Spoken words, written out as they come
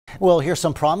Well, here's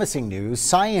some promising news.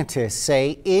 Scientists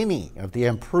say any of the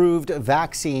improved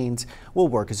vaccines will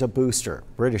work as a booster.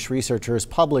 British researchers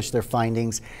published their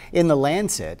findings in The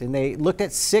Lancet, and they looked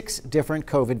at 6 different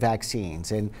COVID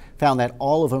vaccines and found that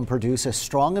all of them produce a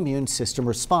strong immune system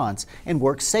response and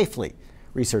work safely.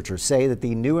 Researchers say that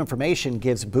the new information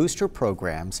gives booster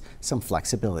programs some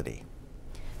flexibility.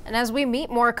 And as we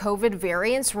meet more COVID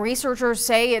variants, researchers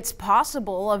say it's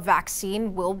possible a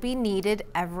vaccine will be needed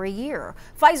every year.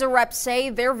 Pfizer reps say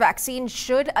their vaccine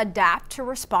should adapt to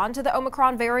respond to the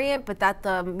Omicron variant, but that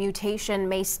the mutation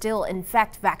may still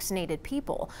infect vaccinated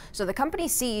people. So the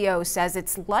company's CEO says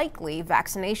it's likely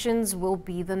vaccinations will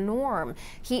be the norm.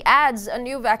 He adds a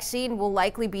new vaccine will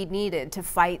likely be needed to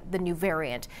fight the new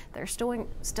variant. They're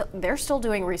still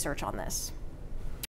doing research on this.